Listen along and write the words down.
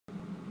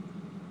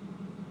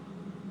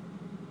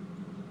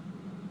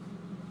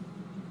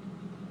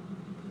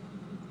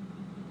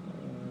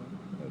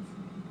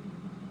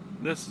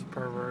This is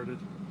perverted.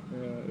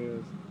 Yeah, it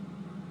is.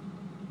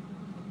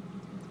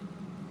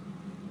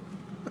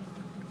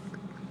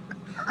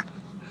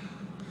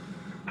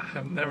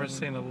 I've never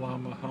seen a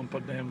llama hump a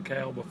damn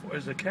cow before.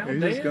 Is the cow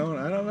He's dead? just going.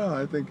 I don't know.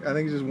 I think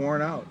he's just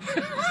worn out.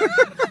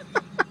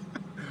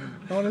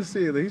 I want to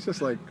see. He's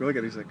just like, look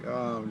at it. He's like,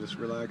 oh, I'm just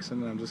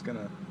relaxing. I'm just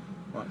gonna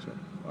watch it.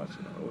 Watch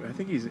it. Oh, I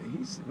think he's.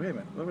 Wait a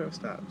minute. Wait,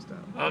 stop.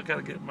 I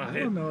gotta get my I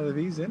head. don't know if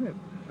he's in it.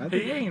 I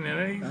think, He ain't in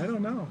it. I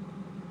don't know.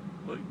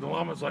 Look, the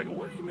llama's like,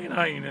 what do you mean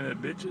I ain't in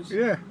it, bitches?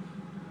 Yeah.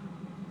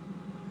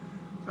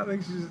 I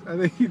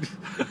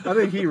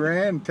think he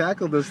ran,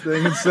 tackled this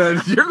thing, and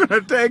said, "You're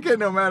gonna take it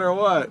no matter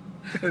what."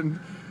 And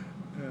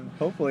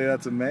hopefully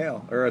that's a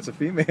male, or it's a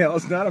female.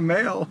 It's not a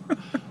male.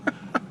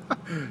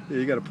 Yeah,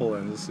 you got to pull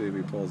in. Let's see if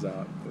he pulls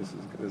out. This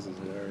is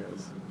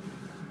hilarious.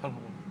 Hold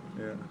on.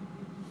 Yeah.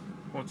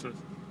 What's this?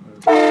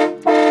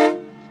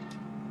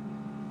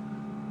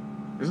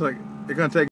 It's like they're gonna take.